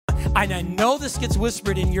I know this gets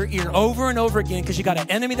whispered in your ear over and over again because you got an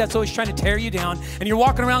enemy that's always trying to tear you down, and you're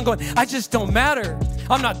walking around going, I just don't matter.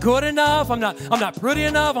 I'm not good enough. I'm not pretty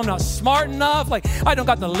enough. I'm not smart enough. Like, I don't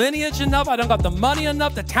got the lineage enough. I don't got the money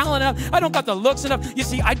enough, the talent enough. I don't got the looks enough. You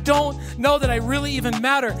see, I don't know that I really even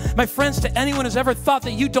matter. My friends, to anyone who's ever thought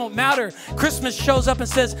that you don't matter, Christmas shows up and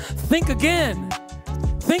says, think again.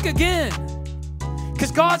 Think again.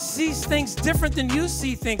 Because God sees things different than you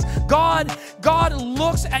see things. God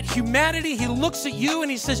looks at humanity. He looks at you and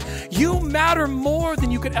he says, you matter more than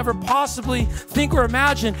you could ever possibly think or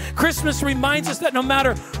imagine. Christmas reminds us that no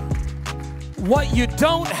matter what you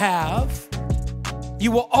don't have, you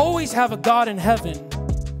will always have a God in heaven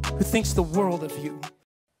who thinks the world of you.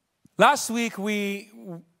 Last week, we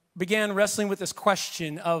began wrestling with this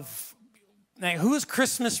question of, who is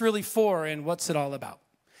Christmas really for and what's it all about?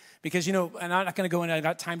 Because, and I'm not going to go into it. I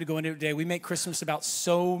got time to go into it today. We make Christmas about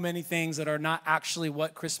so many things that are not actually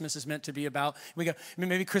what Christmas is meant to be about. We go,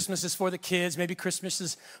 maybe Christmas is for the kids. Maybe Christmas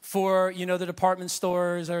is for, the department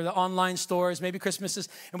stores or the online stores. Maybe Christmas is,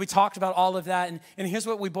 and we talked about all of that. And here's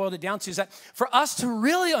what we boiled it down to, is that for us to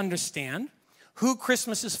really understand who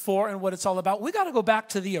Christmas is for and what it's all about, we got to go back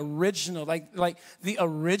to the original, like the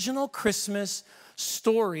original Christmas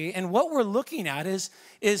story. And what we're looking at is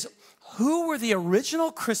who were the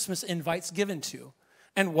original Christmas invites given to?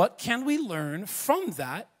 And what can we learn from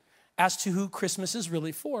that as to who Christmas is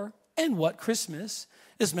really for and what Christmas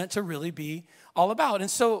is meant to really be all about?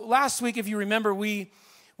 And so last week, if you remember, we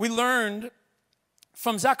learned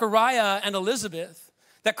from Zechariah and Elizabeth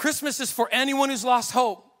that Christmas is for anyone who's lost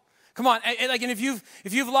hope. Come on, and if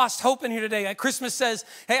you've lost hope in here today, Christmas says,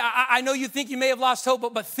 hey, I know you think you may have lost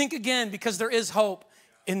hope, but think again, because there is hope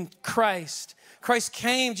in Christ.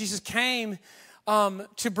 Jesus came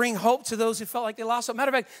to bring hope to those who felt like they lost hope. Matter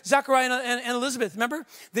of fact, Zechariah and Elizabeth, remember?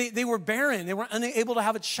 They were barren. They were unable to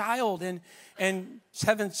have a child. And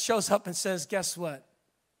heaven shows up and says, guess what?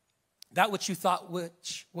 That which you thought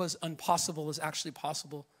which was impossible is actually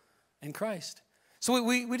possible in Christ. So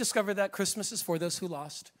we discovered that Christmas is for those who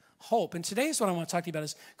lost hope. And today is what I want to talk to you about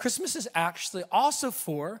is Christmas is actually also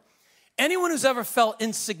for anyone who's ever felt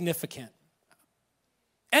insignificant.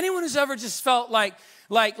 Anyone who's ever just felt like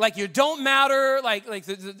you don't matter, like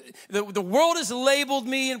the world has labeled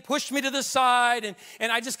me and pushed me to the side,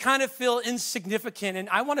 and I just kind of feel insignificant. And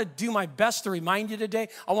I want to do my best to remind you today,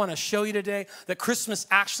 I want to show you today that Christmas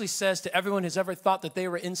actually says to everyone who's ever thought that they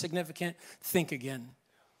were insignificant, think again.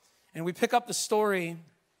 And we pick up the story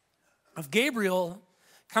of Gabriel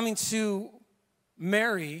coming to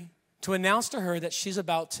Mary to announce to her that she's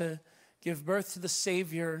about to give birth to the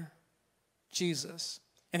Savior, Jesus.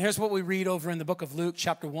 And here's what we read over in the book of Luke,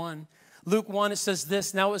 chapter 1. Luke 1, it says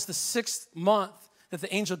this, now it was the 6th month that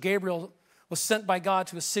the angel Gabriel was sent by God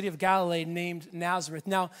to a city of Galilee named Nazareth.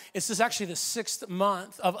 Now, this is actually the 6th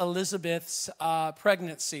month of Elizabeth's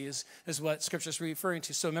pregnancy is what Scripture is referring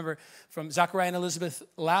to. So remember, from Zechariah and Elizabeth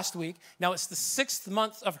last week, now it's the 6th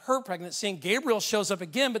month of her pregnancy, and Gabriel shows up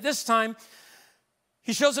again, but this time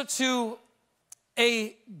he shows up to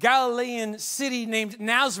a Galilean city named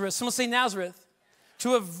Nazareth. Someone say Nazareth.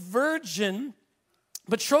 To a virgin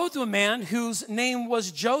betrothed to a man whose name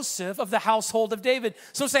was Joseph of the household of David.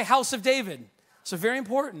 So say house of David. So very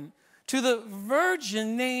important. To the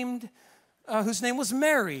virgin named, whose name was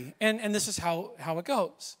Mary. And this is how it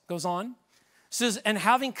goes. Goes on. It says, and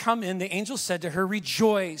having come in, the angel said to her,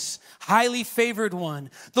 rejoice, highly favored one.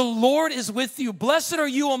 The Lord is with you. Blessed are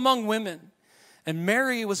you among women. And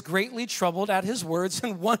Mary was greatly troubled at his words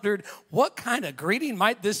and wondered, what kind of greeting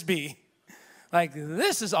might this be? Like,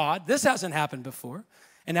 this is odd. This hasn't happened before.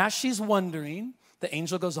 And as she's wondering, the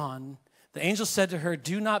angel goes on. The angel said to her,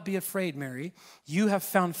 do not be afraid, Mary. You have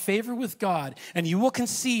found favor with God, and you will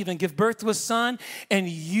conceive and give birth to a son, and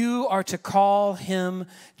you are to call him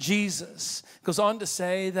Jesus. Goes on to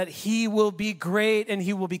say that he will be great, and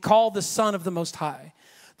he will be called the Son of the Most High.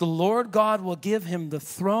 The Lord God will give him the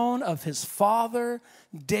throne of his father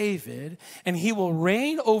David, and he will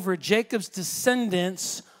reign over Jacob's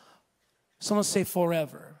descendants. Someone say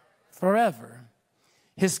forever. Forever.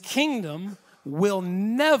 His kingdom will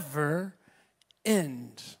never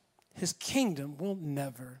end. His kingdom will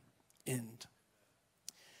never end.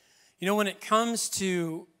 When it comes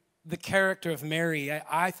to the character of Mary,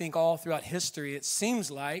 I think all throughout history, it seems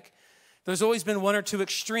like there's always been one or two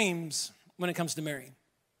extremes when it comes to Mary.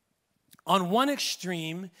 On one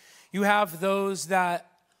extreme, you have those that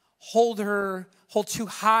hold too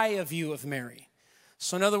high a view of Mary.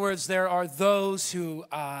 So in other words, there are those who,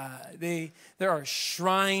 there are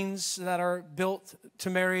shrines that are built to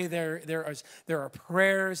Mary. There are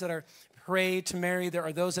prayers that are pray to Mary. There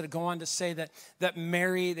are those that go on to say that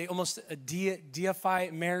Mary, they almost deify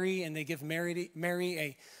Mary, and they give Mary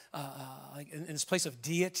like in this place of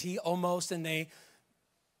deity almost, and they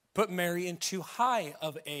put Mary in too high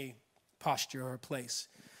of a posture or a place.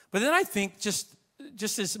 But then I think just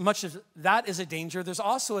as much as that is a danger, there's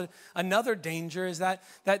also another danger is that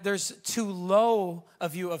there's too low a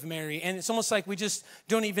view of Mary. And it's almost like we just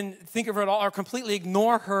don't even think of her at all or completely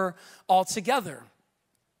ignore her altogether.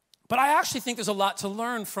 But I actually think there's a lot to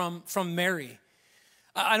learn from Mary.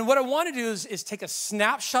 And what I want to do is take a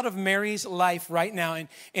snapshot of Mary's life right now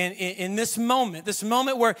in this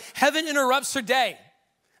moment where heaven interrupts her day.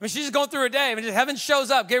 I mean, she's just going through her day. I mean, heaven shows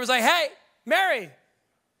up. Gabriel's like, hey, Mary.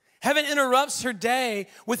 Heaven interrupts her day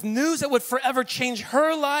with news that would forever change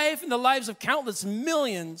her life and the lives of countless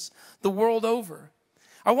millions the world over.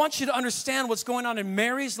 I want you to understand what's going on in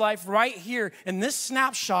Mary's life right here in this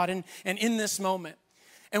snapshot and in this moment.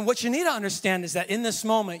 And what you need to understand is that in this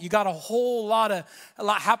moment, you got a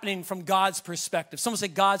lot happening from God's perspective. Someone say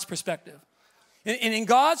God's perspective. And in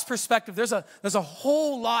God's perspective, there's a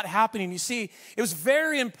whole lot happening. You see, it was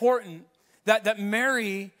very important that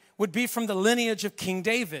Mary would be from the lineage of King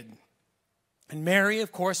David. And Mary,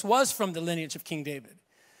 of course, was from the lineage of King David.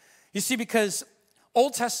 You see, because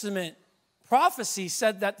Old Testament prophecy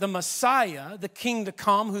said that the Messiah, the king to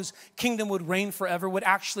come, whose kingdom would reign forever, would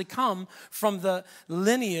actually come from the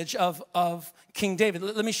lineage of King David.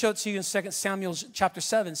 Let me show it to you in 2 Samuel chapter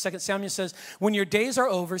 7. 2 Samuel says, when your days are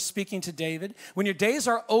over, speaking to David, when your days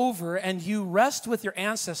are over and you rest with your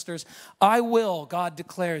ancestors, I will, God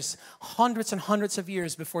declares, hundreds and hundreds of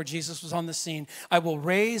years before Jesus was on the scene, I will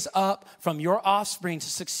raise up from your offspring to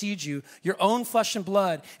succeed you, your own flesh and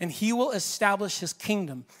blood, and he will establish his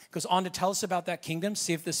kingdom. Goes on to tell us about that kingdom.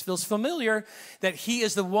 See if this feels familiar, that he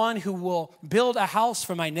is the one who will build a house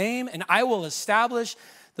for my name, and I will establish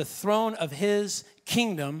the throne of his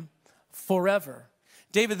kingdom forever.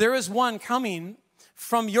 David, there is one coming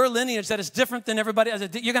from your lineage that is different than everybody else.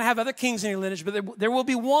 You're going to have other kings in your lineage, but there will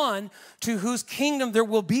be one to whose kingdom there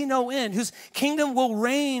will be no end, whose kingdom will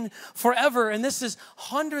reign forever. And this is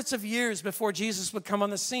hundreds of years before Jesus would come on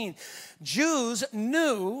the scene. Jews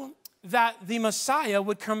knew that the Messiah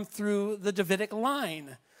would come through the Davidic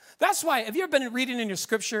line. That's why, have you ever been reading in your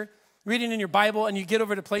scripture, reading in your Bible, and you get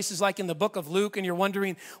over to places like in the book of Luke, and you're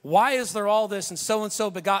wondering, why is there all this? And so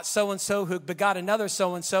begot so-and-so, who begot another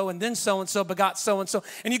so-and-so, and then so-and-so begot so-and-so.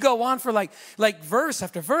 And you go on for like verse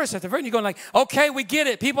after verse after verse, and you're going like, okay, we get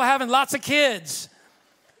it. People having lots of kids.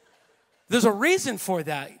 There's a reason for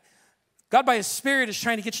that. God, by his Spirit, is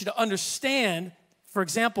trying to get you to understand, for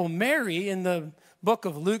example, Mary in the book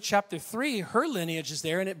of Luke chapter 3, her lineage is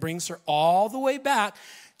there, and it brings her all the way back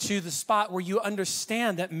to the spot where you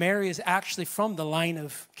understand that Mary is actually from the line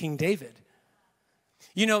of King David.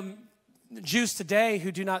 You know, Jews today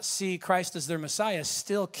who do not see Christ as their Messiah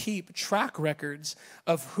still keep track records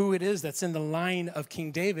of who it is that's in the line of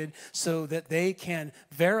King David so that they can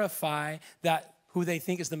verify that who they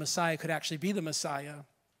think is the Messiah could actually be the Messiah.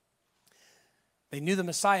 They knew the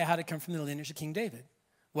Messiah had to come from the lineage of King David.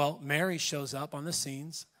 Well, Mary shows up on the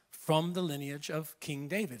scenes from the lineage of King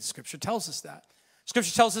David. Scripture tells us that.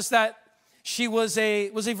 Scripture tells us that she was a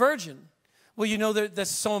virgin. Well, you know that's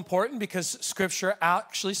so important because Scripture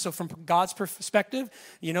actually, so from God's perspective,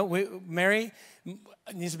 you know, Mary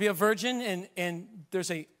needs to be a virgin, and there's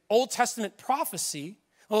a Old Testament prophecy.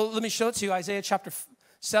 Well, let me show it to you. Isaiah chapter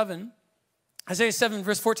 7. Isaiah 7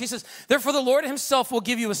 verse 14 says, therefore the Lord himself will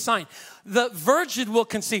give you a sign. The virgin will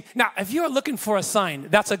conceive. Now, if you are looking for a sign,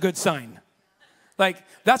 that's a good sign. Like,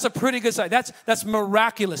 that's a pretty good sign. That's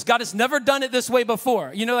miraculous. God has never done it this way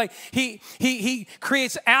before. You know, like he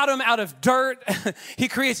creates Adam out of dirt. He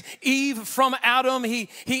creates Eve from Adam.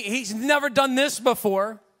 He's never done this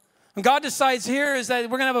before. And God decides here is that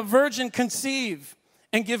we're going to have a virgin conceive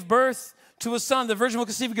and give birth to a son. The virgin will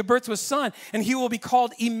conceive and give birth to a son, and he will be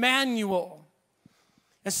called Emmanuel.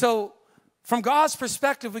 And so from God's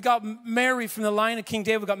perspective, we got Mary from the line of King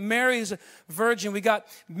David. We got Mary as a virgin. We got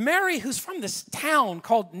Mary who's from this town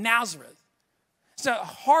called Nazareth. It's a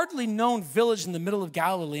hardly known village in the middle of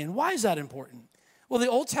Galilee. And why is that important? Well, the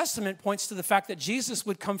Old Testament points to the fact that Jesus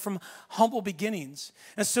would come from humble beginnings.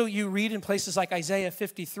 And so you read in places like Isaiah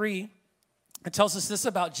 53, it tells us this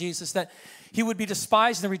about Jesus, that he would be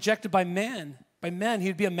despised and rejected by men. He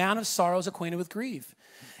would be a man of sorrows, acquainted with grief.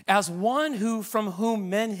 As one from whom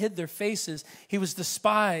men hid their faces, he was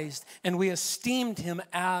despised, and we esteemed him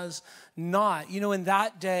as not. You know, in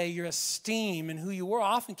that day, your esteem and who you were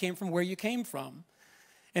often came from where you came from.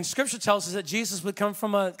 And Scripture tells us that Jesus would come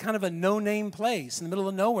from a kind of a no-name place in the middle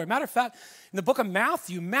of nowhere. Matter of fact, in the book of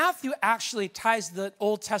Matthew actually ties the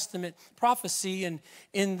Old Testament prophecy, and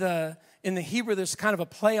in the Hebrew, there's kind of a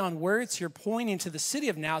play on words here pointing to the city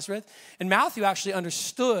of Nazareth. And Matthew actually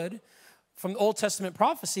understood from the Old Testament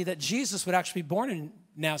prophecy that Jesus would actually be born in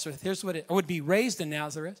Nazareth. Would be raised in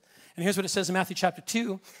Nazareth. And here's what it says in Matthew chapter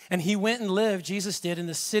 2. And he went and lived, Jesus did, in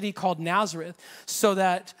the city called Nazareth, so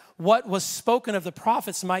that what was spoken of the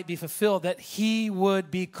prophets might be fulfilled, that he would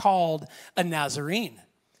be called a Nazarene.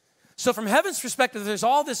 So from heaven's perspective, there's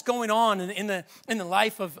all this going on in the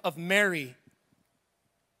life of Mary.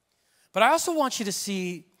 But I also want you to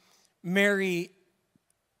see Mary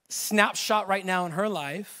snapshot right now in her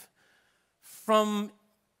life from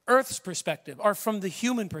earth's perspective, or from the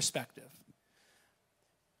human perspective.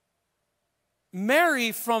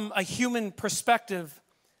 Mary, from a human perspective,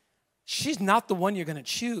 she's not the one you're going to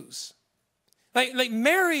choose. Like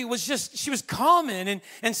Mary was she was common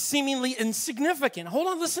and seemingly insignificant. Hold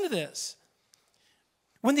on, listen to this.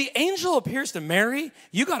 When the angel appears to Mary,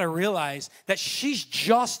 you got to realize that she's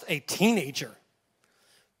just a teenager.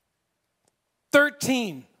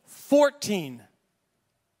 13, 14,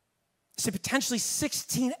 say potentially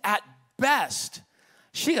 16 at best.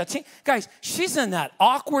 Guys, she's in that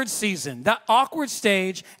awkward season, that awkward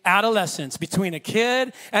stage, adolescence, between a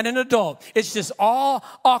kid and an adult. It's just all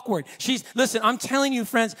awkward. Listen, I'm telling you,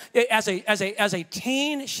 friends, as a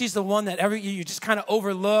teen, she's the one that you just kind of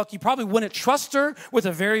overlook. You probably wouldn't trust her with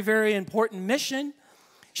a very, very important mission.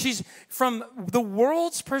 She's, from the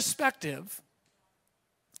world's perspective,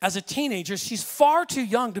 as a teenager, she's far too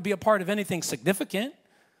young to be a part of anything significant.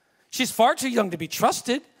 She's far too young to be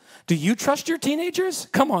trusted. Do you trust your teenagers?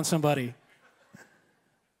 Come on, somebody.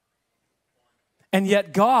 And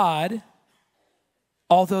yet God,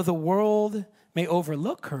 although the world may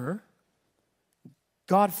overlook her,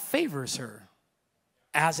 God favors her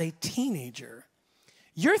as a teenager.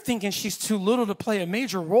 You're thinking she's too little to play a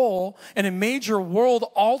major role in a major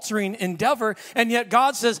world-altering endeavor, and yet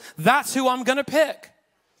God says, that's who I'm going to pick.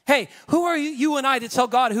 Hey, who are you and I to tell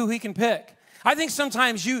God who he can pick? I think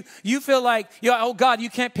sometimes you feel like, oh, God,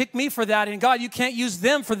 you can't pick me for that, and God, you can't use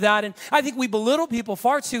them for that. And I think we belittle people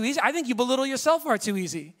far too easy. I think you belittle yourself far too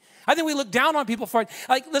easy. I think we look down on people for,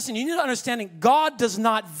 listen, you need to understand that God does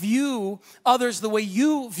not view others the way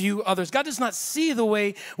you view others. God does not see the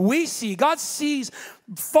way we see. God sees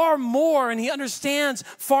far more, and he understands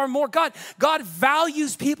far more. God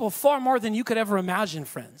values people far more than you could ever imagine,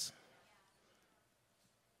 friends.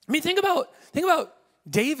 I mean, think about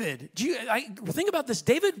David. Think about this.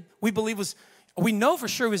 David, we know for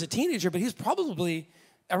sure he was a teenager, but he was probably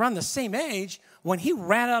around the same age when he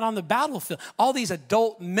ran out on the battlefield. All these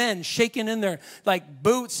adult men shaking in their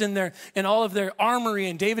boots and all of their armory,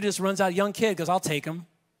 and David just runs out, a young kid, goes, I'll take him.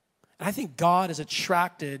 And I think God is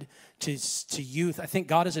attracted to youth. I think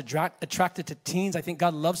God is attracted to teens. I think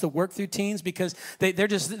God loves to work through teens because they're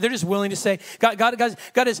just willing to say,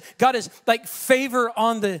 God is like favor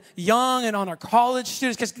on the young and on our college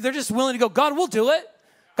students, because they're just willing to go, God, we'll do it.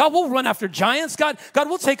 God, we'll run after giants. God,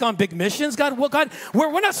 we'll we'll take on big missions. God,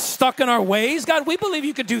 we're not stuck in our ways. God, we believe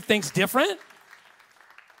you could do things different.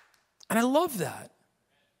 And I love that.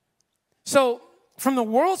 So from the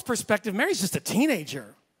world's perspective, Mary's just a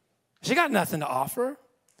teenager. She got nothing to offer.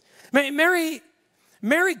 Mary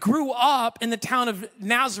grew up in the town of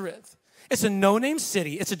Nazareth. It's a no-name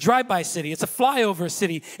city. It's a drive-by city. It's a flyover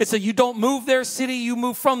city. It's a you don't move their city, you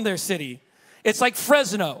move from their city. It's like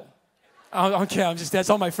Fresno. Okay, that's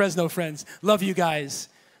all my Fresno friends. Love you guys.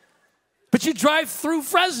 But you drive through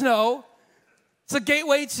Fresno, it's a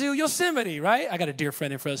gateway to Yosemite, right? I got a dear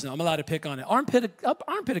friend in Fresno. I'm allowed to pick on it.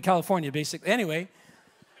 Armpit of California, basically. Anyway,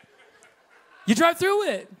 you drive through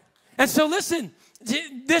it. And so listen,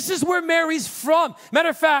 this is where Mary's from. Matter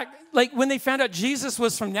of fact, when they found out Jesus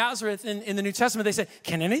was from Nazareth in the New Testament, they said,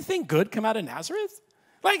 can anything good come out of Nazareth?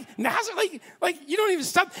 Nazareth, you don't even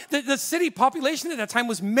stop. The city population at that time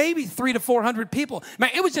was maybe 300 to 400 people.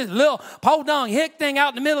 Man, it was just a little podunk hick thing out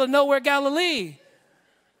in the middle of nowhere, Galilee.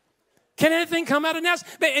 Can anything come out of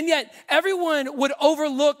Nazareth? And yet everyone would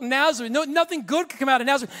overlook Nazareth. No, nothing good could come out of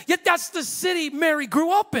Nazareth. Yet that's the city Mary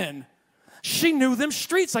grew up in. She knew them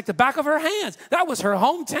streets like the back of her hands. That was her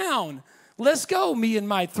hometown. Let's go, me and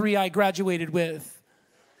my 3 I graduated with.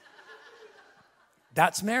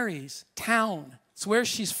 That's Mary's town. It's where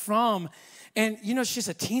she's from. And, she's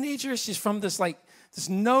a teenager. She's from this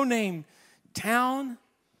no-name town.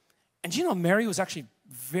 And Mary was actually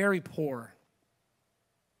very poor.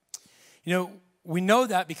 We know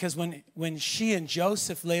that because when she and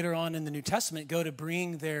Joseph later on in the New Testament go to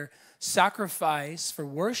bring their sacrifice for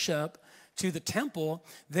worship to the temple,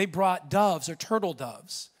 they brought doves or turtle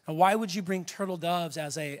doves. And why would you bring turtle doves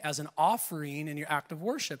as an offering in your act of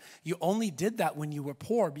worship? You only did that when you were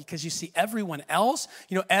poor, because you see everyone else,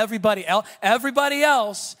 everybody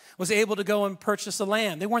else was able to go and purchase a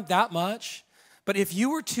lamb. They weren't that much. But if you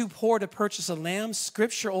were too poor to purchase a lamb,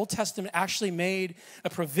 Scripture, Old Testament, actually made a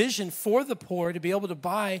provision for the poor to be able to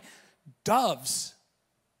buy doves,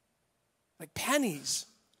 like pennies,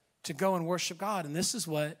 to go and worship God. And this is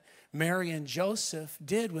what Mary and Joseph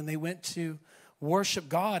did when they went to worship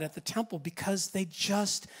God at the temple, because they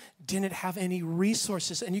just didn't have any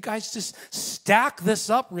resources. And you guys just stack this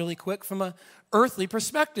up really quick from an earthly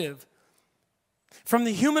perspective. From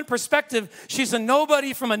the human perspective, she's a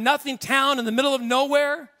nobody from a nothing town in the middle of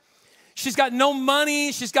nowhere. She's got no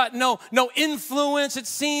money. She's got no influence, it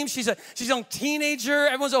seems. She's a young teenager.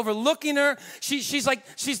 Everyone's overlooking her. She's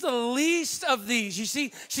the least of these. You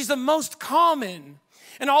see, she's the most common.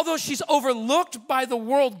 And although she's overlooked by the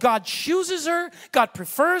world, God chooses her, God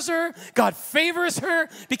prefers her, God favors her,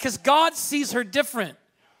 because God sees her different.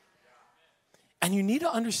 And you need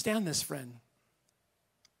to understand this, friend.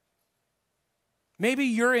 Maybe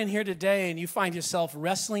you're in here today and you find yourself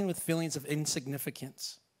wrestling with feelings of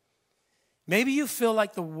insignificance. Maybe you feel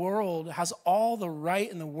like the world has all the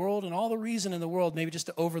right in the world and all the reason in the world, maybe just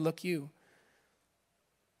to overlook you.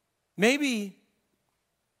 Maybe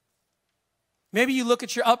you look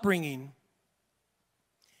at your upbringing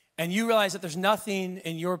and you realize that there's nothing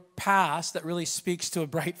in your past that really speaks to a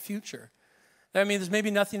bright future. I mean, there's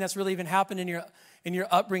maybe nothing that's really even happened in your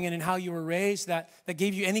upbringing and how you were raised that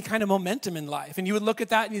gave you any kind of momentum in life. And you would look at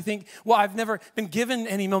that and you think, well, I've never been given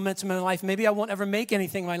any momentum in life. Maybe I won't ever make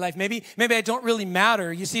anything in my life. Maybe I don't really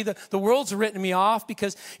matter. You see, the world's written me off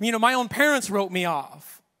because, my own parents wrote me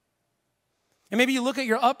off. And maybe you look at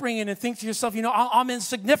your upbringing and think to yourself, I'm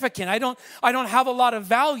insignificant. I don't have a lot of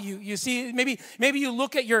value. You see, maybe you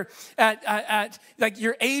look at your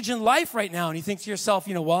age in life right now and you think to yourself,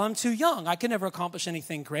 well, I'm too young. I can never accomplish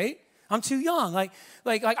anything great. I'm too young. Like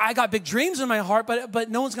I got big dreams in my heart,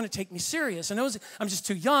 but no one's going to take me serious. I'm just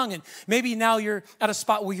too young. And maybe now you're at a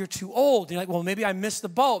spot where you're too old. You're like, well, maybe I missed the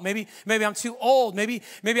boat. Maybe I'm too old. Maybe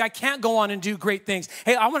I can't go on and do great things.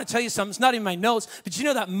 Hey, I want to tell you something. It's not in my notes, but you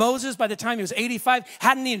know that Moses, by the time he was 85,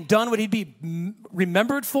 hadn't even done what he'd be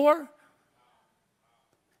remembered for?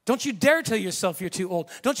 Don't you dare tell yourself you're too old.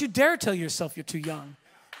 Don't you dare tell yourself you're too young.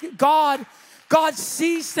 God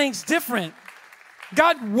sees things different.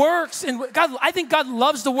 God works, and I think God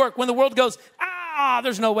loves to work when the world goes,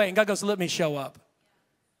 there's no way. And God goes, let me show up.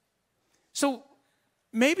 So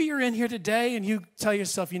maybe you're in here today and you tell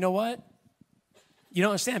yourself, you know what? You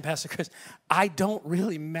don't understand, Pastor Chris. I don't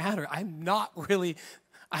really matter. I'm not really,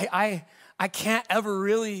 I can't ever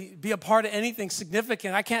really be a part of anything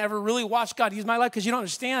significant. I can't ever really watch God use my life because you don't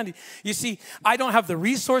understand. You see, I don't have the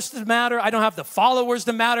resources to matter. I don't have the followers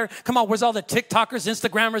to matter. Come on, where's all the TikTokers,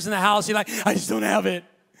 Instagrammers in the house? You're like, I just don't have it.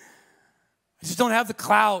 I just don't have the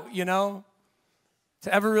clout,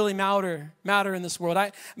 to ever really matter in this world.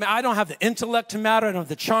 I don't have the intellect to matter. I don't have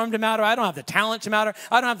the charm to matter. I don't have the talent to matter.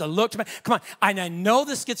 I don't have the look to matter. Come on. And I know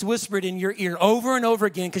this gets whispered in your ear over and over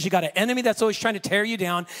again because you got an enemy that's always trying to tear you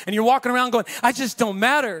down, and you're walking around going, I just don't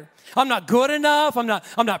matter. I'm not good enough. I'm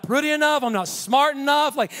not pretty enough. I'm not smart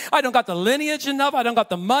enough. Like, I don't got the lineage enough. I don't got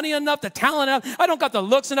the money enough, the talent enough. I don't got the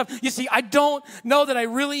looks enough. You see, I don't know that I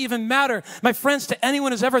really even matter. My friends, to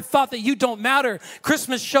anyone who's ever thought that you don't matter,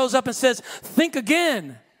 Christmas shows up and says, think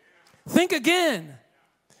again. Think again.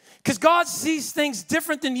 Because God sees things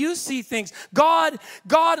different than you see things. God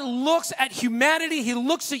looks at humanity. He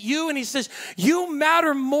looks at you and he says, you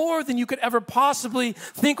matter more than you could ever possibly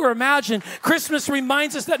think or imagine. Christmas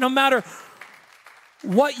reminds us that no matter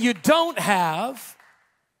what you don't have,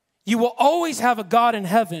 you will always have a God in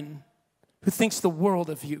heaven who thinks the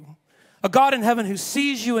world of you. A God in heaven who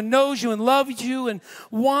sees you and knows you and loves you and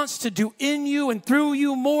wants to do in you and through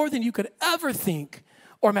you more than you could ever think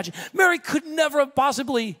or imagine. Mary could never have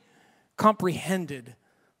possibly comprehended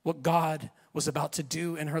what God was about to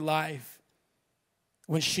do in her life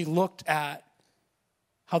when she looked at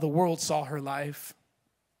how the world saw her life.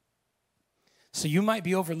 So you might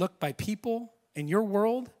be overlooked by people in your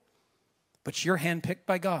world, but you're handpicked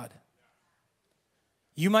by God.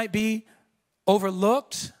 You might be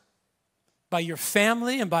overlooked by your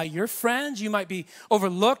family and by your friends. You might be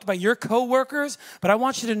overlooked by your coworkers, but I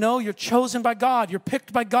want you to know you're chosen by God. You're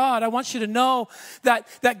picked by God. I want you to know that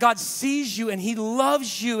God sees you and he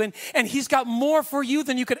loves you and he's got more for you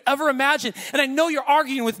than you could ever imagine. And I know you're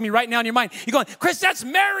arguing with me right now in your mind. You're going, Chris, that's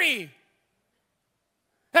Mary.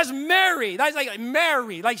 That's Mary. That's like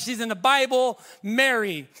Mary, like she's in the Bible,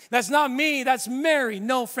 Mary. That's not me, that's Mary.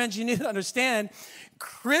 No, friends, you need to understand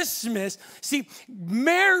Christmas. See,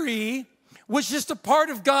 Mary was just a part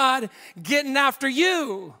of God getting after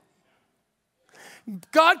you.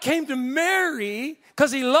 God came to Mary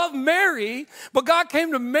because he loved Mary, but God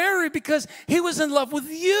came to Mary because he was in love with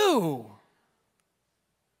you.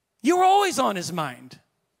 You were always on his mind.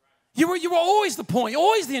 You were always the point,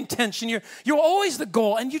 always the intention. You were always the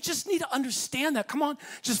goal, and you just need to understand that. Come on,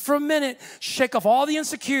 just for a minute, shake off all the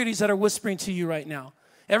insecurities that are whispering to you right now.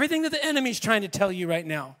 Everything that the enemy's trying to tell you right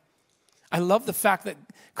now. I love the fact that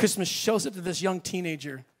Christmas shows up to this young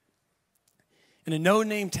teenager in a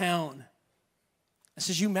no-name town. It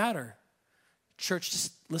says, you matter. Church,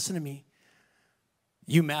 just listen to me.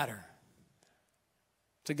 You matter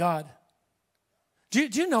to God. Do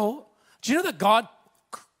you know that God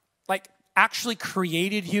actually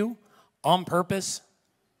created you on purpose?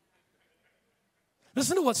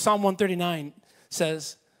 Listen to what Psalm 139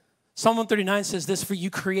 says. Psalm 139 says this, for you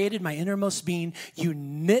created my innermost being. You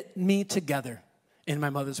knit me together in my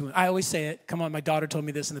mother's womb. I always say it. Come on, my daughter told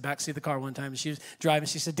me this in the backseat of the car one time. She was driving.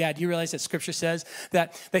 She said, Dad, you realize that Scripture says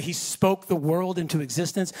that he spoke the world into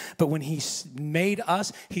existence, but when he made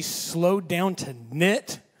us, he slowed down to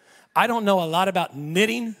knit. I don't know a lot about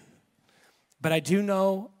knitting, but I do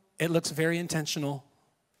know it looks very intentional.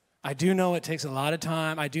 I do know it takes a lot of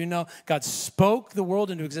time. I do know God spoke the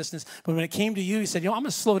world into existence, but when it came to you, he said, I'm going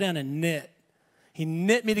to slow down and knit. He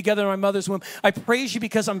knit me together in my mother's womb. I praise you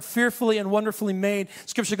because I'm fearfully and wonderfully made.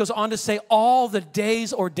 Scripture goes on to say, all the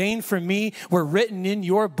days ordained for me were written in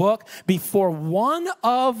your book before one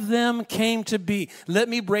of them came to be. Let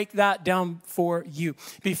me break that down for you.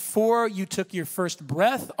 Before you took your first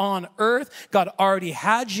breath on earth, God already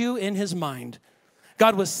had you in his mind.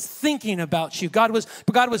 God was thinking about you. God was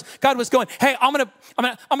going, hey, I'm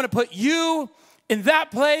gonna put you in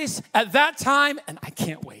that place at that time, and I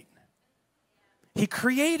can't wait. He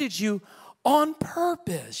created you on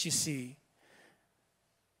purpose, you see.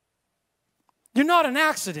 You're not an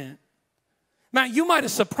accident. Man, you might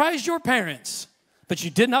have surprised your parents, but you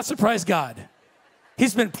did not surprise God.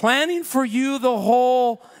 He's been planning for you the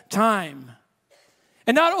whole time.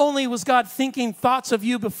 And not only was God thinking thoughts of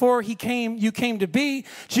you before you came to be,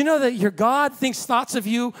 do you know that your God thinks thoughts of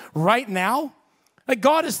you right now? Like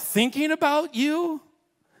God is thinking about you,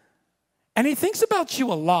 and he thinks about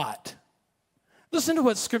you a lot. Listen to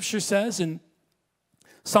what Scripture says in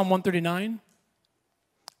Psalm 139.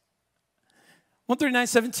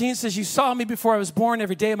 139:17 says, you saw me before I was born.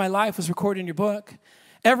 Every day of my life was recorded in your book.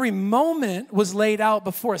 Every moment was laid out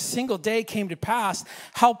before a single day came to pass.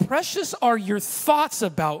 How precious are your thoughts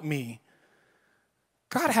about me?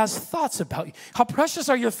 God has thoughts about you. How precious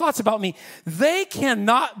are your thoughts about me? They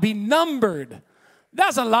cannot be numbered.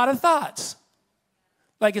 That's a lot of thoughts.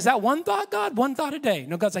 Like, is that one thought, God? One thought a day?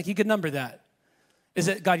 No, God's like, you can number that. Is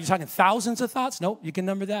it, God, you're talking thousands of thoughts? Nope, you can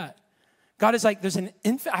number that. God is like,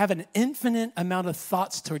 I have an infinite amount of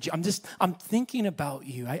thoughts towards you. I'm thinking about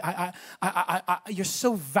you. You're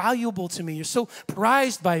so valuable to me. You're so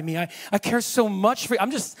prized by me. I care so much for you.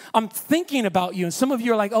 I'm thinking about you. And some of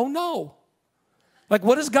you are like, oh no. Like,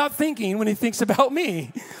 what is God thinking when he thinks about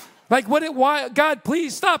me? Like, why, God,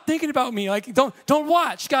 please stop thinking about me. Like, don't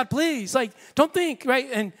watch, God, please. Like, don't think,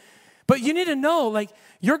 right? But you need to know, like,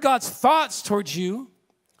 your God's thoughts towards you,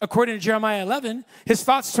 according to Jeremiah 11, his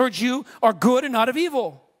thoughts towards you are good and not of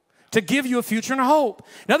evil, to give you a future and a hope.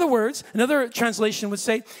 In other words, another translation would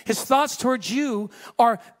say, his thoughts towards you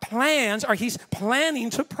are plans, or he's planning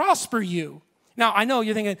to prosper you. Now, I know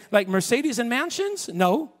you're thinking, like Mercedes and mansions?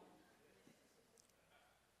 No.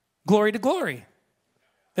 Glory to glory.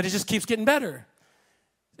 That it just keeps getting better.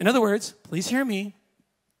 In other words, please hear me.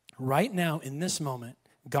 Right now, in this moment,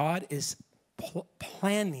 God is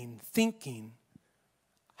planning, thinking,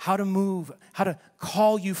 how to move, how to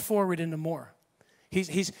call you forward into more.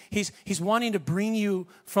 He's wanting to bring you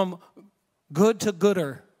from good to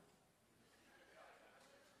gooder.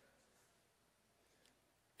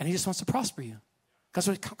 And he just wants to prosper you. God's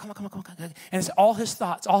like, come on. And it's all his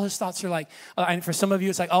thoughts. All his thoughts are like, and for some of you,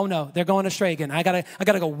 it's like, oh no, they're going astray again. I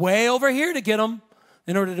gotta go way over here to get them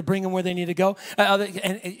in order to bring them where they need to go.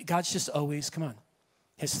 And God's just always, come on.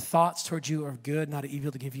 His thoughts towards you are good, not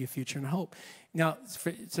evil, to give you a future and hope. Now,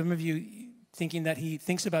 for some of you, thinking that he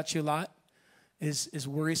thinks about you a lot is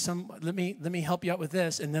worrisome. Let me help you out with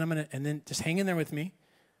this, and then just hang in there with me,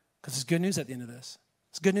 because there's good news at the end of this.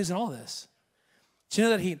 There's good news in all this. Do you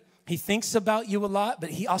know that he thinks about you a lot,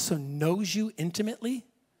 but he also knows you intimately?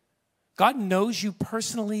 God knows you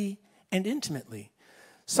personally and intimately.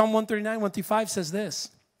 Psalm 139, 1-5 says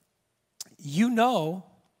this. You know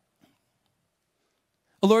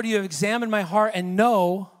Oh, Lord, you have examined my heart and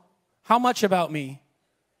know how much about me?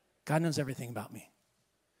 God knows everything about me.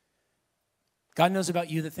 God knows about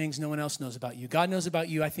you the things no one else knows about you. God knows about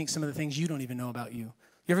you, I think, some of the things you don't even know about you.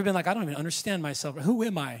 You ever been like, I don't even understand myself. Who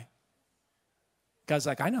am I? God's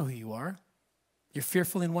like, I know who you are. You're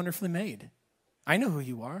fearfully and wonderfully made. I know who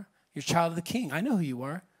you are. You're a child of the King. I know who you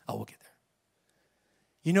are. Oh, we'll get there.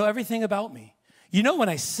 You know everything about me. You know when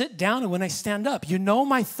I sit down and when I stand up. You know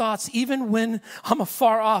my thoughts even when I'm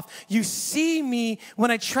afar off. You see me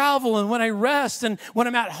when I travel and when I rest and when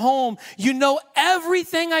I'm at home. You know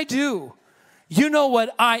everything I do. You know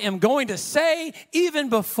what I am going to say even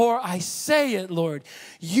before I say it, Lord.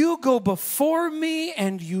 You go before me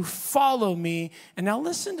and you follow me. And now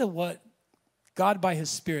listen to what God by his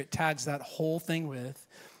Spirit tags that whole thing with.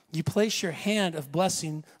 You place your hand of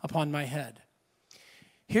blessing upon my head.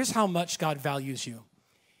 Here's how much God values you.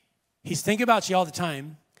 He's thinking about you all the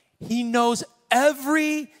time. He knows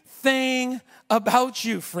everything about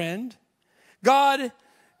you, friend. God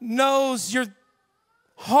knows your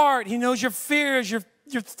heart. He knows your fears, your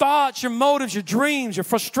thoughts, your motives, your dreams, your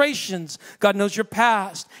frustrations. God knows your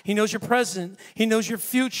past. He knows your present. He knows your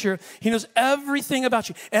future. He knows everything about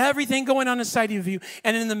you, everything going on inside of you.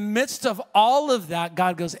 And in the midst of all of that,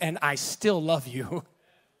 God goes, and I still love you.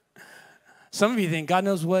 Some of you think, God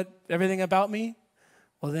knows everything about me?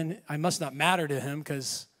 Well, then I must not matter to him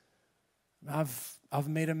because I've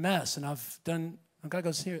made a mess and God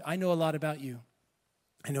goes, here, I know a lot about you.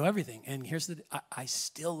 I know everything. And I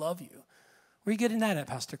still love you. Where are you getting that at,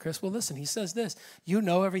 Pastor Chris? Well, listen, he says this. You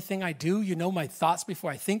know everything I do. You know my thoughts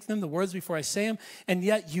before I think them, the words before I say them. And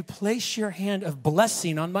yet you place your hand of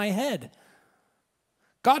blessing on my head.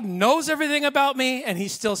 God knows everything about me. And he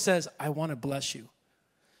still says, I want to bless you.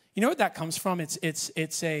 You know what that comes from? It's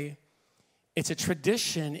a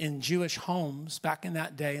tradition in Jewish homes back in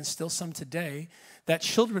that day and still some today that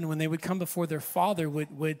children, when they would come before their father,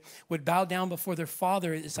 would bow down before their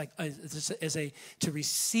father. It's like to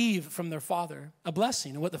receive from their father a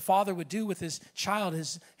blessing. And what the father would do with his child,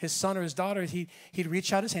 his son or his daughter, he'd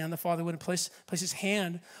reach out his hand. The father would place his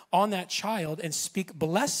hand on that child and speak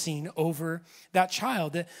blessing over that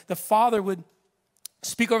child. The father would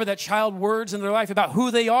speak over that child words in their life about who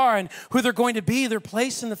they are and who they're going to be, their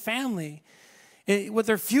place in the family, what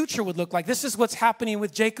their future would look like. This is what's happening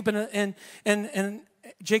with Jacob and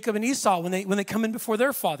Jacob and Esau when they come in before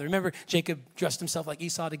their father. Remember, Jacob dressed himself like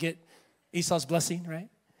Esau to get Esau's blessing, right?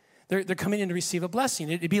 They're coming in to receive a blessing.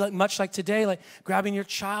 It'd be much like today, like grabbing your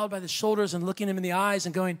child by the shoulders and looking him in the eyes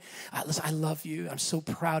and going, listen, I love you. I'm so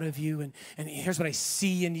proud of you. And here's what I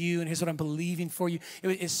see in you. And here's what I'm believing for you.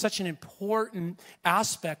 It's such an important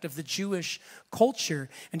aspect of the Jewish culture.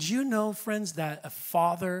 And do you know, friends, that a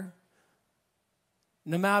father,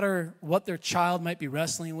 no matter what their child might be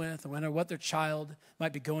wrestling with or no matter what their child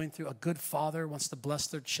might be going through, a good father wants to bless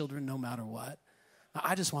their children no matter what.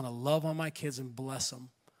 I just want to love on my kids and bless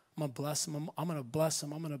them. I'm going to bless them. I'm going to bless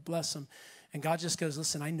them. I'm going to bless them. And God just goes,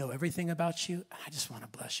 listen, I know everything about you. I just want to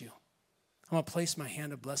bless you. I'm going to place my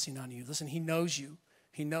hand of blessing on you. Listen, he knows you.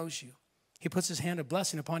 He knows you. He puts his hand of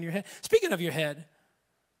blessing upon your head. Speaking of your head,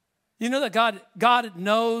 you know that God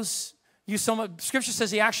knows you so much. Scripture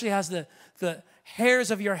says he actually has the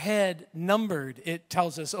hairs of your head numbered, it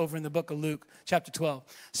tells us over in the book of Luke, chapter 12.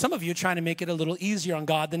 Some of you are trying to make it a little easier on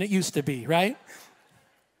God than it used to be, right?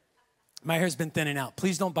 My hair's been thinning out.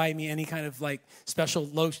 Please don't buy me any kind of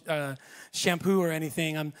special shampoo or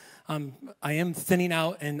anything. I am thinning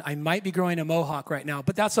out, and I might be growing a mohawk right now,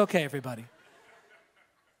 but that's okay, everybody.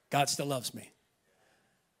 God still loves me.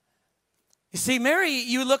 You see, Mary,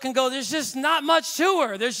 you look and go, there's just not much to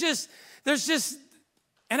her. There's just,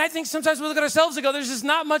 and I think sometimes we look at ourselves and go, there's just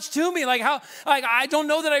not much to me. I don't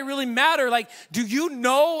know that I really matter. Do you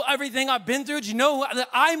know everything I've been through? Do you know that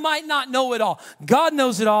I might not know it all? God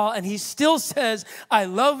knows it all, and he still says, I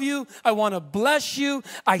love you. I want to bless you.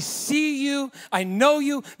 I see you. I know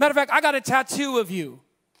you. Matter of fact, I got a tattoo of you.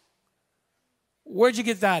 Where'd you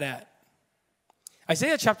get that at?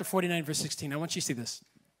 Isaiah chapter 49, verse 16. I want you to see this.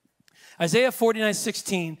 Isaiah 49,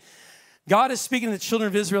 16. God is speaking to the children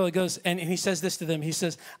of Israel. He goes, and he says this to them. He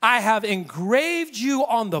says, I have engraved you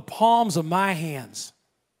on the palms of my hands.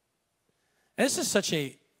 And this is such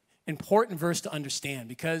an important verse to understand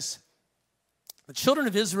because the children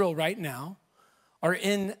of Israel right now are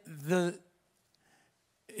in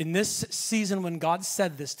this season when God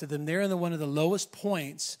said this to them. They're in one of the lowest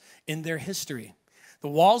points in their history. The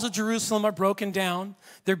walls of Jerusalem are broken down.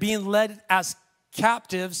 They're being led as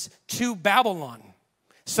captives to Babylon.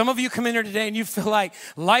 Some of you come in here today and you feel like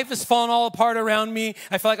life is falling all apart around me.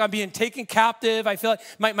 I feel like I'm being taken captive. I feel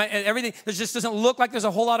like my everything, there just doesn't look like there's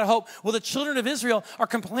a whole lot of hope. Well, the children of Israel are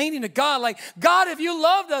complaining to God like, God, if you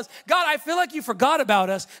loved us, God, I feel like you forgot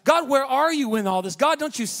about us. God, where are you in all this? God,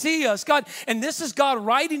 don't you see us? God, and this is God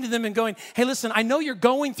writing to them and going, hey, listen, I know you're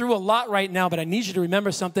going through a lot right now, but I need you to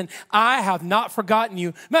remember something. I have not forgotten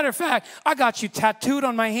you. Matter of fact, I got you tattooed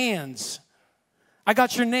on my hands. I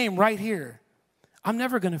got your name right here. I'm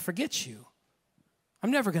never going to forget you.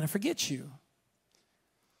 I'm never going to forget you.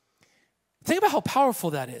 Think about how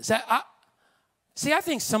powerful that is. I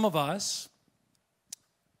think some of us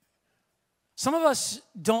have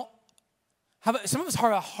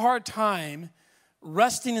a hard time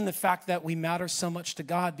resting in the fact that we matter so much to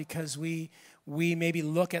God because we maybe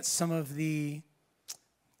look at some of the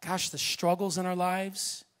struggles in our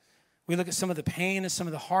lives. We look at some of the pain and some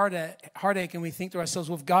of the heartache, and we think to ourselves,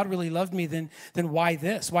 well, if God really loved me, then why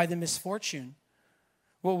this? Why the misfortune?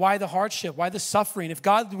 Well, why the hardship? Why the suffering? If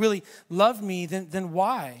God really loved me, then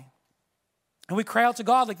why? And we cry out to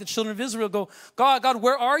God like the children of Israel go, God,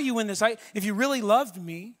 where are you in this? If you really loved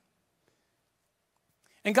me.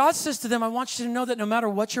 And God says to them, I want you to know that no matter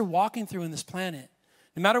what you're walking through in this planet,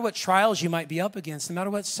 no matter what trials you might be up against, no matter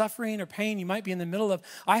what suffering or pain you might be in the middle of,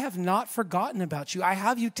 I have not forgotten about you. I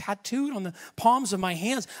have you tattooed on the palms of my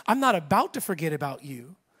hands. I'm not about to forget about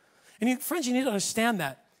you. And friends, you need to understand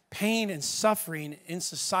that pain and suffering in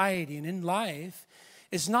society and in life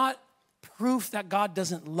is not proof that God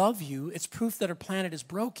doesn't love you. It's proof that our planet is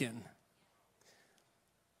broken.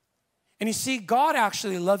 And you see, God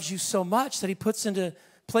actually loves you so much that he puts into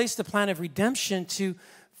place the plan of redemption to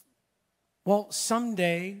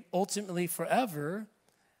someday, ultimately forever,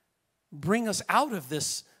 bring us out of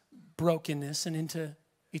this brokenness and into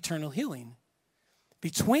eternal healing.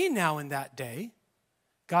 Between now and that day,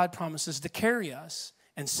 God promises to carry us,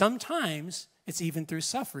 and sometimes it's even through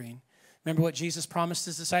suffering. Remember what Jesus promised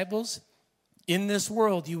his disciples? In this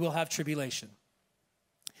world, you will have tribulation.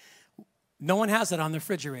 No one has that on the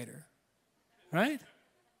refrigerator, right?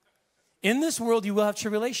 In this world, you will have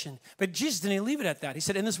tribulation. But Jesus didn't leave it at that. He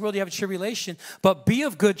said, in this world, you have a tribulation, but be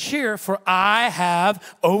of good cheer, for I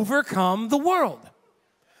have overcome the world.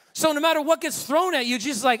 So no matter what gets thrown at you,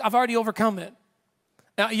 Jesus is like, I've already overcome it.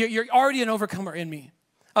 You're already an overcomer in me.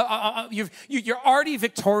 You're already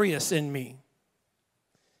victorious in me.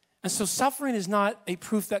 And so suffering is not a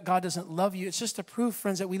proof that God doesn't love you. It's just a proof,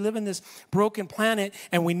 friends, that we live in this broken planet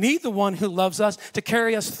and we need the one who loves us to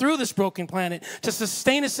carry us through this broken planet, to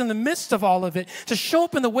sustain us in the midst of all of it, to show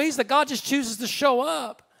up in the ways that God just chooses to show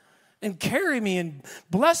up and carry me and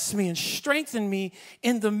bless me and strengthen me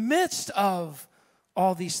in the midst of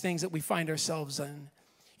all these things that we find ourselves in.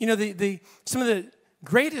 You know, some of the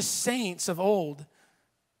greatest saints of old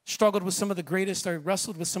struggled with some of the greatest, or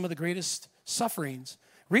wrestled with some of the greatest sufferings.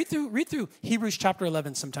 Read through Hebrews chapter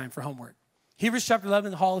 11 sometime for homework. Hebrews chapter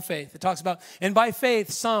 11, the hall of faith. It talks about, and by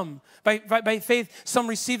faith, some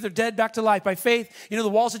received their dead back to life. By faith, the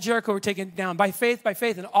walls of Jericho were taken down. By faith,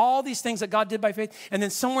 and all these things that God did by faith. And then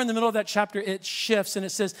somewhere in the middle of that chapter, it shifts and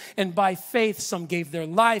it says, and by faith, some gave their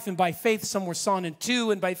life. And by faith, some were sawn in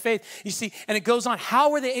two. And by faith, you see, and it goes on. How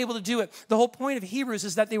were they able to do it? The whole point of Hebrews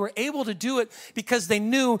is that they were able to do it because they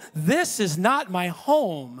knew this is not my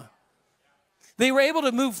home. They were able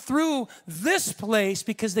to move through this place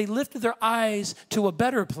because they lifted their eyes to a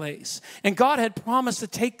better place. And God had promised to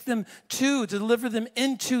take them to deliver them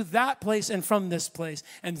into that place and from this place.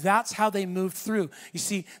 And that's how they moved through. You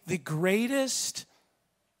see, the greatest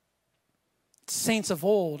saints of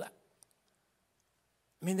old,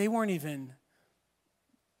 they weren't even,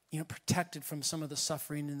 protected from some of the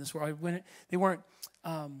suffering in this world. They weren't,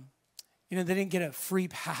 they didn't get a free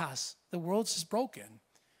pass. The world's just broken.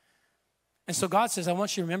 And so God says, I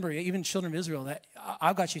want you to remember, even children of Israel, that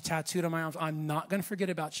I've got you tattooed on my arms. I'm not going to forget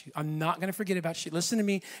about you. I'm not going to forget about you. Listen to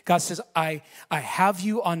me. God says, I have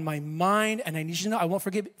you on my mind, and I need you to know I won't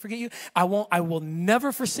forget you. I will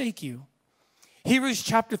never forsake you. Hebrews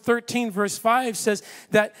chapter 13, verse 5 says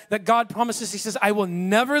that God promises, he says, I will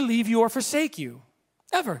never leave you or forsake you,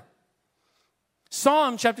 ever.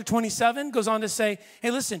 Psalm chapter 27 goes on to say,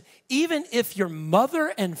 hey, listen, even if your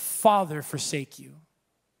mother and father forsake you.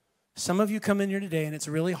 Some of you come in here today and it's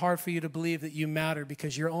really hard for you to believe that you matter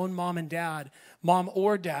because your own mom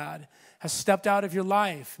or dad, has stepped out of your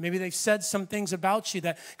life. Maybe they've said some things about you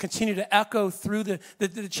that continue to echo through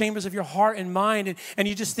the chambers of your heart and mind. And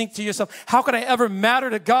you just think to yourself, how could I ever matter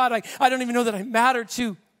to God? I don't even know that I matter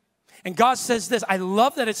to. And God says this, I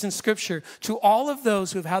love that it's in Scripture, to all of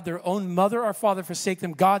those who have had their own mother or father forsake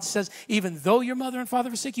them, God says, even though your mother and father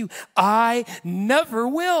forsake you, I never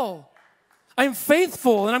will. I'm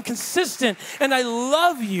faithful and I'm consistent and I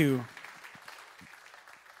love you.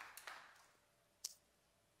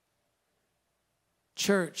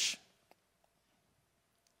 Church,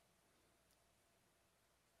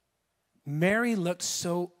 Mary looked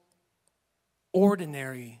so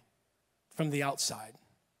ordinary from the outside,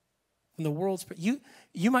 from the world's.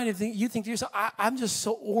 You might have you think to yourself, I'm just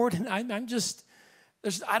so ordinary.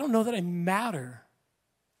 I don't know that I matter.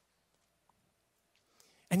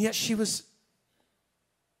 And yet she was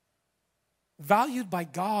valued by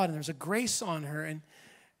God, and there's a grace on her. And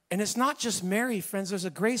it's not just Mary, friends. There's a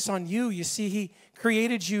grace on you. You see, he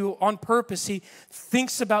created you on purpose. He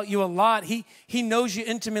thinks about you a lot. He knows you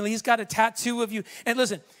intimately. He's got a tattoo of you. And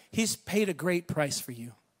listen, he's paid a great price for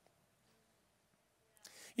you.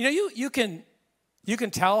 You know, you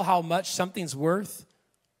can tell how much something's worth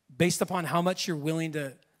based upon how much you're willing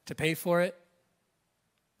to pay for it,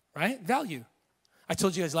 right? Value. I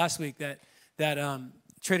told you guys last week that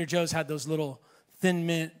Trader Joe's had those little thin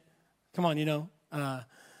mint, come on,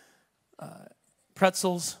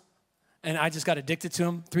 pretzels, and I just got addicted to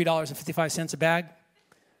them, $3.55 a bag.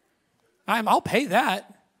 I'll pay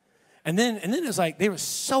that. And then it was like, they were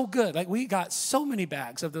so good. Like, we got so many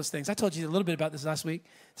bags of those things. I told you a little bit about this last week.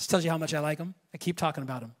 This tells you how much I like them. I keep talking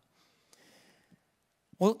about them.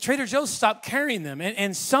 Well, Trader Joe's stopped carrying them,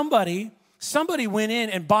 and somebody went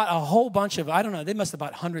in and bought a whole bunch of, I don't know, they must have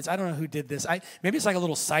bought hundreds. I don't know who did this. Maybe it's like a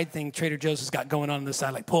little side thing Trader Joe's has got going on the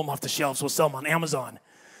side, like pull them off the shelves, we'll sell them on Amazon.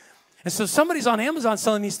 And so somebody's on Amazon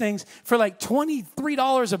selling these things for like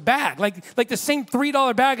 $23 a bag. Like the same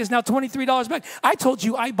 $3 bag is now $23 a bag. I told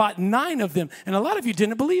you I bought 9 of them, and a lot of you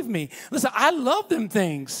didn't believe me. Listen, I love them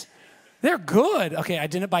things. They're good. Okay, I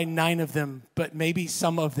didn't buy 9 of them, but maybe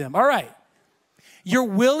some of them. All right. You're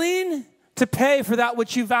willing to pay for that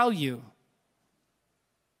which you value.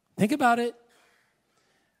 Think about it.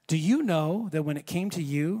 Do you know that when it came to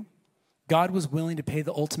you, God was willing to pay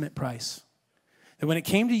the ultimate price? That when it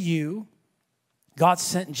came to you, God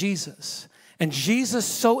sent Jesus. And Jesus,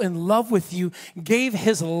 so in love with you, gave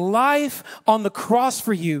his life on the cross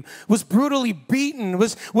for you, was brutally beaten,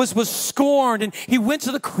 was scorned, and he went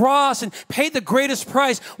to the cross and paid the greatest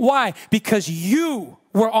price. Why? Because you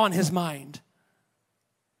were on his mind.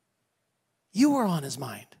 You were on his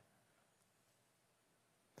mind.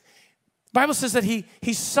 The Bible says that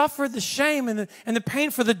he suffered the shame and the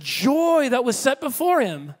pain for the joy that was set before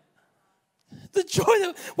him.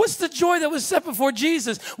 What's the joy that was set before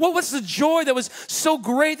Jesus? What's the joy that was so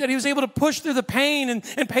great that he was able to push through the pain and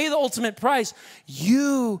pay the ultimate price?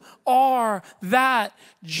 You are that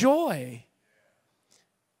joy.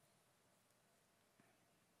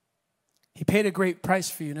 He paid a great price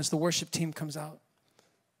for you. And as the worship team comes out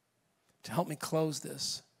to help me close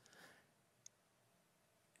this,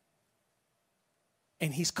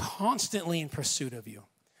 and he's constantly in pursuit of you.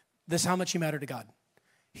 This is how much you matter to God.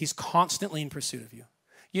 He's constantly in pursuit of you.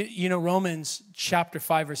 You know, Romans chapter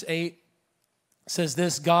 5, verse 8 says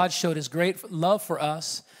this: God showed his great love for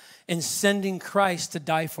us in sending Christ to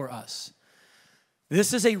die for us.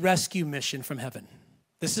 This is a rescue mission from heaven.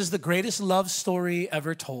 This is the greatest love story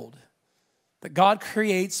ever told. That God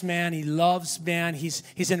creates man, he loves man,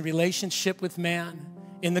 he's in relationship with man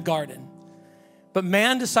in the garden. But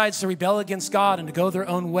man decides to rebel against God and to go their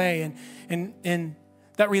own way. And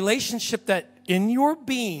that relationship that in your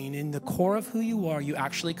being, in the core of who you are, you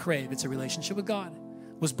actually crave, it's a relationship with God,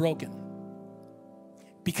 was broken.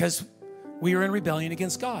 Because we are in rebellion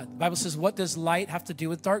against God. The Bible says, what does light have to do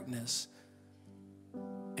with darkness?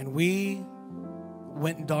 And we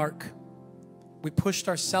went dark. We pushed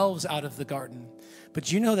ourselves out of the garden.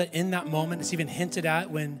 But you know that in that moment, it's even hinted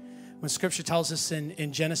at when Scripture tells us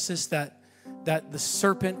in Genesis that the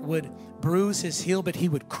serpent would bruise his heel, but he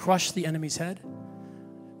would crush the enemy's head.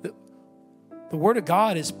 The Word of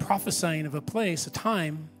God is prophesying of a place, a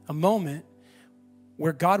time, a moment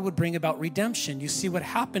where God would bring about redemption. You see what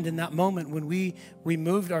happened in that moment when we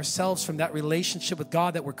removed ourselves from that relationship with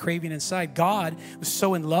God that we're craving inside. God was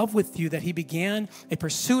so in love with you that he began a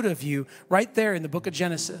pursuit of you right there in the book of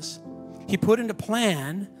Genesis. He put into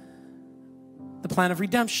plan the plan of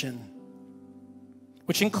redemption,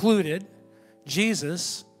 which included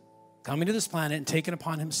Jesus coming to this planet and taking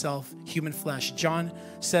upon himself human flesh. John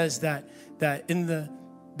says that in the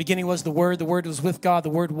beginning was the Word was with God, the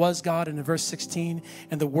Word was God, and in verse 16,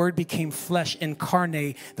 and the Word became flesh,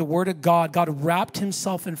 incarnate, the Word of God. God wrapped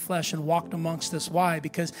himself in flesh and walked amongst us. Why?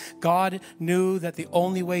 Because God knew that the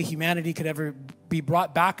only way humanity could ever be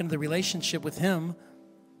brought back into the relationship with him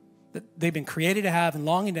that they've been created to have and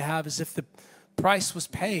longing to have is if the price was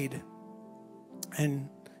paid. And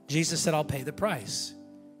Jesus said, I'll pay the price.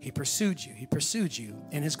 He pursued you. He pursued you.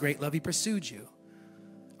 In his great love, he pursued you.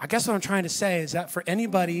 I guess what I'm trying to say is that for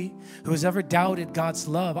anybody who has ever doubted God's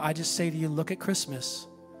love, I just say to you, look at Christmas.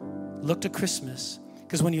 Look to Christmas.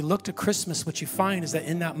 Because when you look to Christmas, what you find is that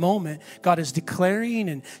in that moment, God is declaring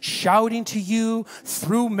and shouting to you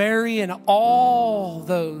through Mary and all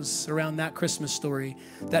those around that Christmas story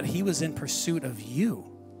that he was in pursuit of you.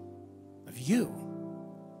 Of you.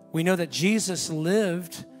 We know that Jesus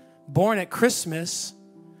lived, born at Christmas,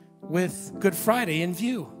 with Good Friday in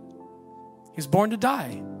view. He was born to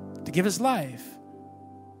die, to give his life.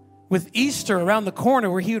 With Easter around the corner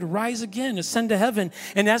where he would rise again, ascend to heaven.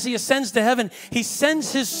 And as he ascends to heaven, he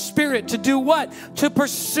sends his Spirit to do what? To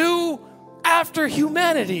pursue after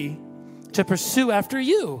humanity, to pursue after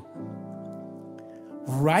you.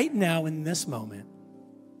 Right now in this moment,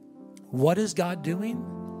 what is God doing?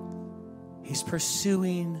 He's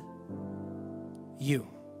pursuing you.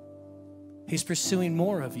 He's pursuing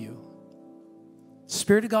more of you.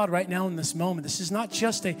 Spirit of God right now in this moment, it's not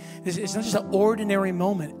just an ordinary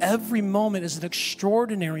moment. Every moment is an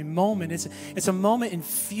extraordinary moment. It's a moment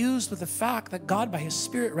infused with the fact that God by his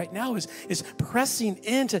Spirit right now is pressing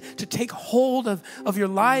in to take hold of your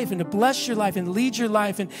life and to bless your life and lead your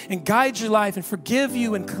life and guide your life and forgive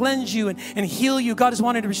you and cleanse you and heal you. God has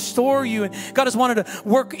wanted to restore you, and God has wanted to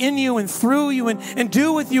work in you and through you and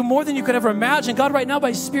do with you more than you could ever imagine. God right now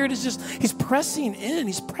by his Spirit he's pressing in.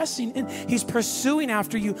 He's pressing in. He's pursuing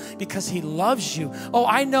after you because he loves you. Oh,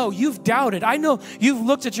 I know you've doubted. I know you've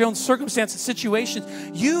looked at your own circumstances, situations.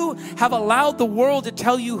 You have allowed the world to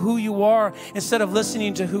tell you who you are instead of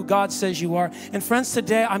listening to who God says you are. And friends,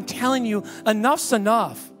 today I'm telling you, enough's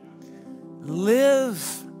enough.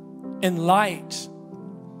 Live in light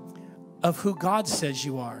of who God says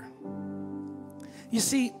you are. You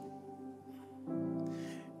see,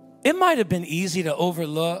 it might have been easy to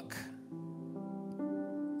overlook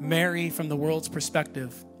Mary from the world's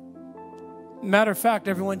perspective. Matter of fact,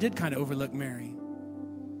 everyone did kind of overlook Mary.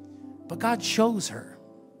 But God chose her.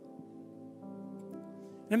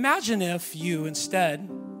 Imagine if you, instead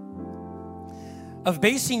of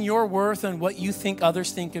basing your worth on what you think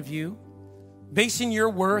others think of you, basing your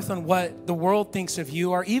worth on what the world thinks of you,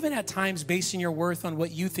 or even at times basing your worth on what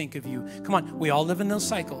you think of you. Come on, we all live in those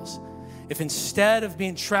cycles. If instead of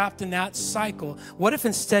being trapped in that cycle, what if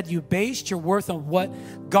instead you based your worth on what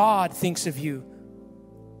God thinks of you?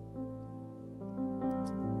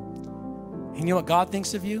 And you know what God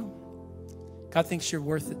thinks of you? God thinks you're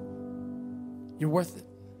worth it. You're worth it.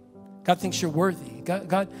 God thinks you're worthy.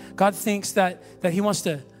 God thinks that he wants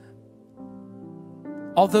to,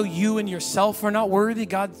 although you and yourself are not worthy,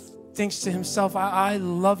 God thinks to himself, I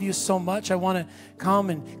love you so much. I want to come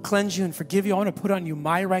and cleanse you and forgive you. I want to put on you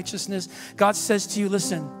my righteousness. God says to you,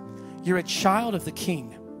 listen, you're a child of the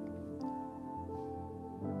King.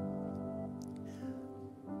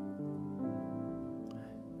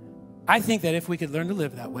 I think that if we could learn to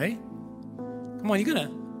live that way, come on, you're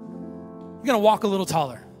gonna walk a little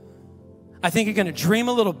taller. I think you're going to dream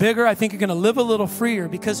a little bigger. I think you're going to live a little freer,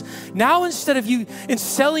 because now instead of you in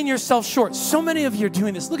selling yourself short, so many of you are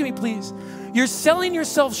doing this. Look at me, please. You're selling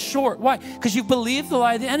yourself short. Why? Because you believe the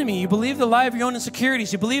lie of the enemy. You believe the lie of your own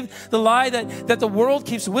insecurities. You believe the lie that the world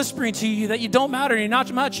keeps whispering to you that you don't matter, and you're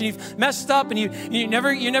not much, and you've messed up, and you're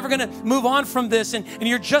never going to move on from this, and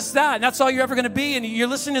you're just that, and that's all you're ever going to be, and you're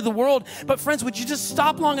listening to the world. But friends, would you just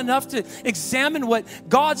stop long enough to examine what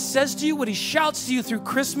God says to you, what he shouts to you through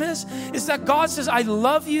Christmas? Is that God says, I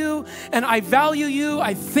love you, and I value you.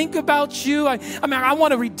 I think about you. I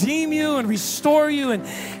want to redeem you and restore you and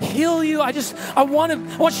heal you. I want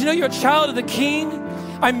you to know you're a child of the King.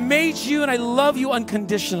 I made you and I love you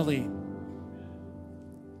unconditionally.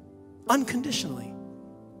 Unconditionally.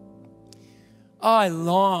 Oh, I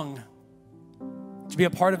long to be a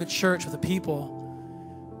part of a church with a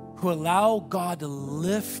people who allow God to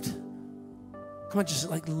lift, come on, just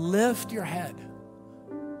like lift your head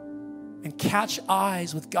and catch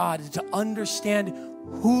eyes with God to understand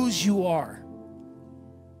whose you are.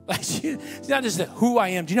 It's not just who I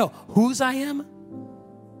am. Do you know whose I am?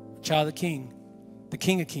 Child of the King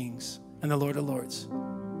of Kings, and the Lord of Lords.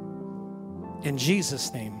 In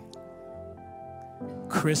Jesus' name,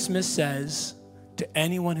 Christmas says to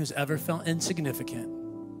anyone who's ever felt insignificant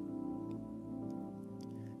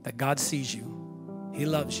that God sees you, he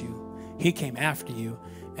loves you, he came after you,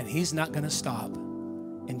 and he's not going to stop.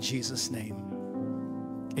 In Jesus' name.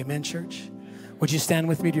 Amen, church? Would you stand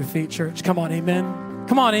with me to your feet, church? Come on, amen.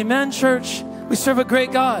 Come on, amen, church. We serve a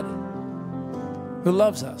great God who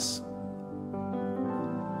loves us.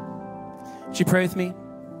 Would you pray with me?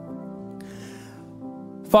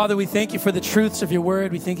 Father, we thank you for the truths of your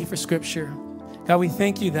word. We thank you for scripture. God, we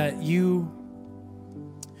thank you that you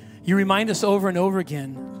remind us over and over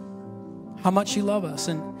again how much you love us.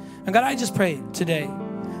 And God, I just pray today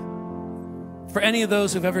for any of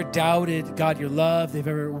those who've ever doubted, God, your love, they've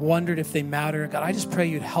ever wondered if they matter. God, I just pray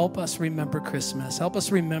you'd help us remember Christmas. Help us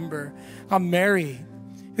remember how Mary,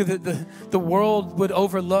 who the world would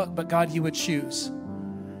overlook, but God, you would choose.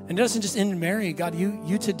 And it doesn't just end in Mary. God,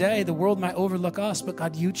 you today, the world might overlook us, but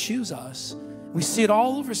God, you choose us. We see it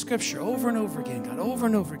all over Scripture, over and over again, God, over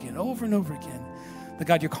and over again, over and over again. But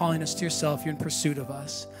God, you're calling us to yourself. You're in pursuit of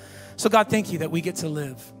us. So God, thank you that we get to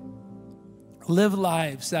live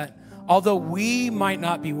lives that although we might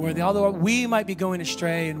not be worthy, although we might be going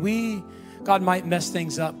astray and we, God, might mess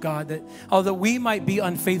things up, God, that although we might be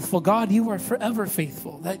unfaithful, God, you are forever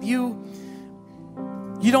faithful, that you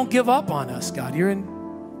don't give up on us, God. You're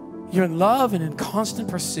in love and in constant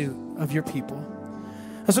pursuit of your people.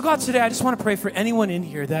 And so God, today I just want to pray for anyone in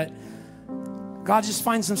here that God just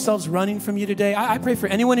finds themselves running from you today. I pray for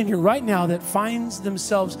anyone in here right now that finds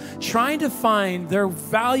themselves trying to find their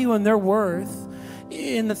value and their worth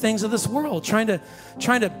in the things of this world, trying to,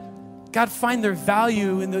 God, find their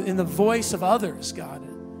value in the voice of others, God,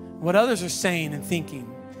 what others are saying and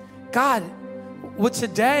thinking. God, would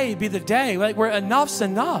today be the day where enough's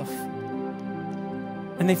enough?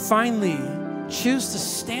 And they finally choose to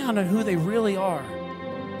stand on who they really are,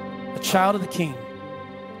 a child of the King,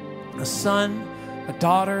 a son, a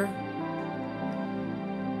daughter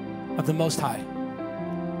of the Most High.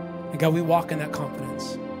 And God, we walk in that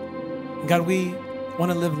confidence. And God, we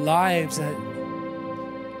want to live lives that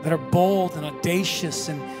are bold and audacious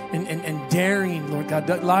and daring, Lord God,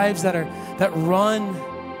 lives that run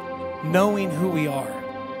knowing who we are.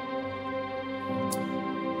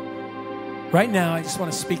 Right now, I just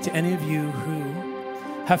want to speak to any of you who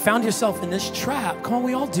have found yourself in this trap. Come on,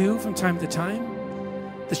 we all do from time to time.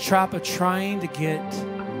 This trap of trying to get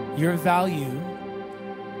your value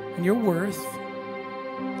and your worth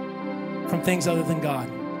from things other than God.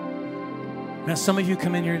 Now, some of you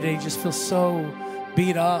come in here today, just feel so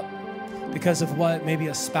beat up because of what maybe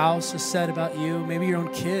a spouse has said about you, maybe your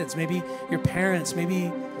own kids, maybe your parents,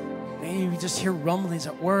 maybe you just hear rumblings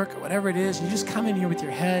at work or whatever it is. You just come in here with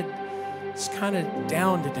your head just kind of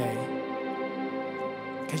down today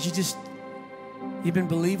because you've been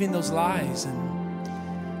believing those lies. And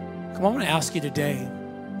come on, I'm going to ask you today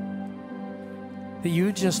that you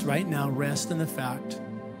would just right now rest in the fact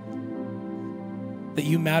that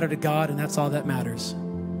you matter to God and that's all that matters.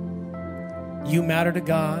 You matter to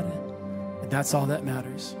God and that's all that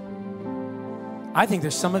matters. I think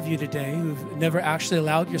there's some of you today who've never actually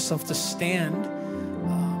allowed yourself to stand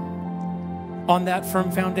on that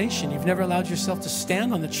firm foundation. You've never allowed yourself to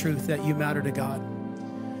stand on the truth that you matter to God.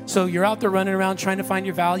 So you're out there running around trying to find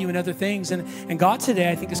your value in other things. And God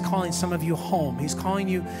today, I think, is calling some of you home. He's calling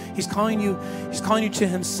you to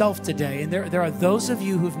himself today. And there are those of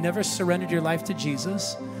you who've never surrendered your life to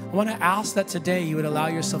Jesus. I want to ask that today you would allow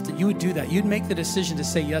yourself you would do that. You'd make the decision to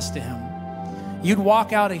say yes to him. You'd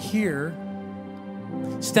walk out of here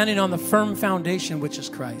standing on the firm foundation, which is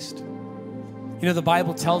Christ. You know, the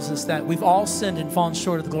Bible tells us that we've all sinned and fallen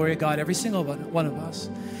short of the glory of God, every single one of us.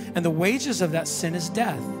 And the wages of that sin is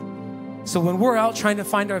death. So when we're out trying to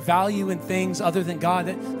find our value in things other than God,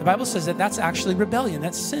 the Bible says that that's actually rebellion,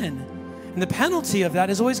 that's sin. And the penalty of that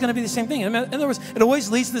is always going to be the same thing. In other words, it always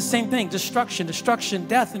leads to the same thing: destruction,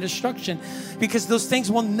 death, and destruction. Because those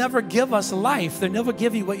things will never give us life. They'll never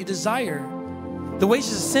give you what you desire. The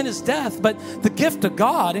wages of sin is death, but the gift of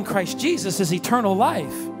God in Christ Jesus is eternal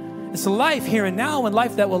life. It's a life here and now and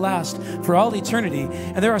life that will last for all eternity.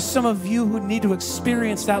 And there are some of you who need to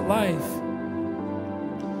experience that life.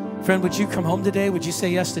 Friend, would you come home today? Would you say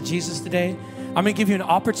yes to Jesus today? I'm going to give you an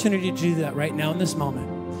opportunity to do that right now in this moment.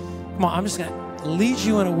 Come on, I'm just going to lead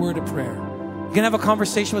you in a word of prayer. You're going to have a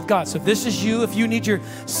conversation with God. So if this is you, if you need your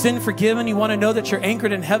sin forgiven, you want to know that you're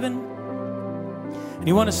anchored in heaven, and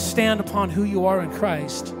you want to stand upon who you are in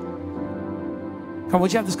Christ, come on,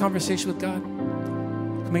 would you have this conversation with God?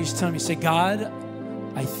 Come on, just tell me, say, God,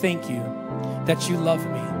 I thank you that you love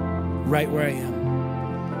me right where I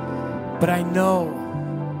am. But I know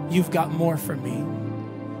you've got more for me.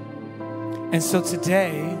 And so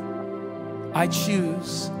today, I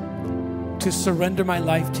choose to surrender my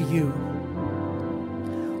life to you.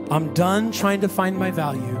 I'm done trying to find my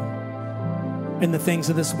value in the things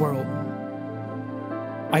of this world.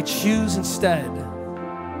 I choose instead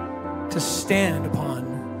to stand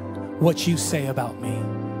upon what you say about me.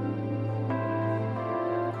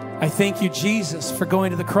 I thank you, Jesus, for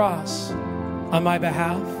going to the cross on my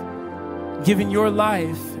behalf, giving your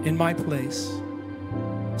life in my place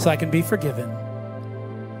so I can be forgiven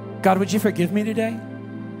God, would you forgive me today?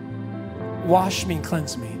 Wash me and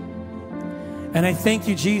cleanse me. And I thank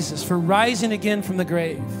you, Jesus, for rising again from the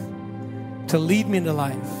grave to lead me into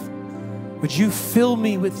life. Would you fill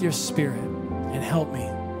me with your Spirit and help me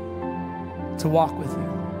to walk with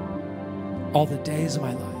you all the days of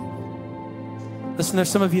my life? Listen, there's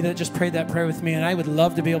some of you that just prayed that prayer with me, and I would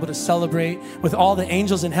love to be able to celebrate with all the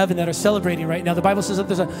angels in heaven that are celebrating right now. The Bible says that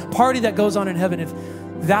there's a party that goes on in heaven. If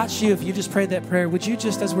that's you, if you just prayed that prayer, would you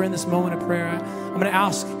just, as we're in this moment of prayer, I'm going to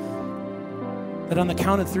ask that on the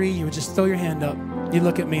count of 3, you would just throw your hand up. You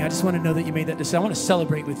look at me. I just want to know that you made that decision. I want to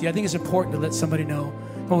celebrate with you. I think it's important to let somebody know.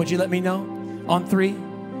 Come on, would you let me know? On 3.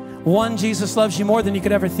 1, Jesus loves you more than you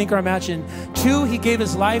could ever think or imagine. 2, he gave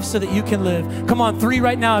his life so that you can live. Come on, 3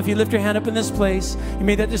 right now. If you lift your hand up in this place, you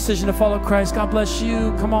made that decision to follow Christ. God bless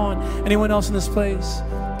you. Come on. Anyone else in this place?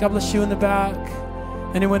 God bless you in the back.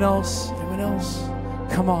 Anyone else? Anyone else?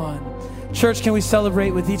 Come on. Church, can we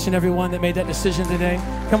celebrate with each and every one that made that decision today?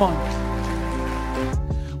 Come on.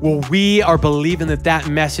 Well, we are believing that that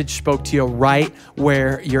message spoke to you right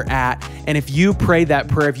where you're at. And if you prayed that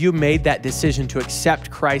prayer, if you made that decision to accept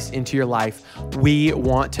Christ into your life, we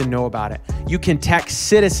want to know about it. You can text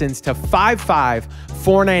Citizens to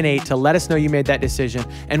 55498 to let us know you made that decision.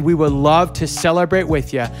 And we would love to celebrate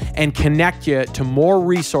with you and connect you to more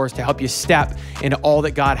resource to help you step into all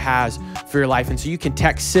that God has for your life. And so you can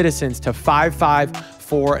text Citizens to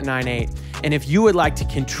 55498. And if you would like to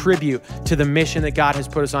contribute to the mission that God has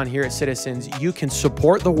put us on here at Citizens, you can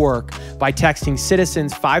support the work by texting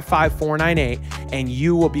Citizens 55498, and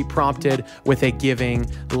you will be prompted with a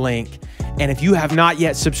giving link. And if you have not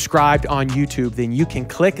yet subscribed on YouTube, then you can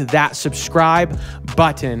click that subscribe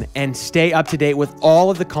button and stay up to date with all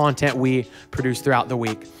of the content we produce throughout the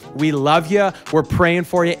week. We love you, we're praying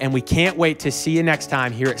for you, and we can't wait to see you next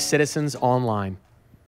time here at Citizens Online.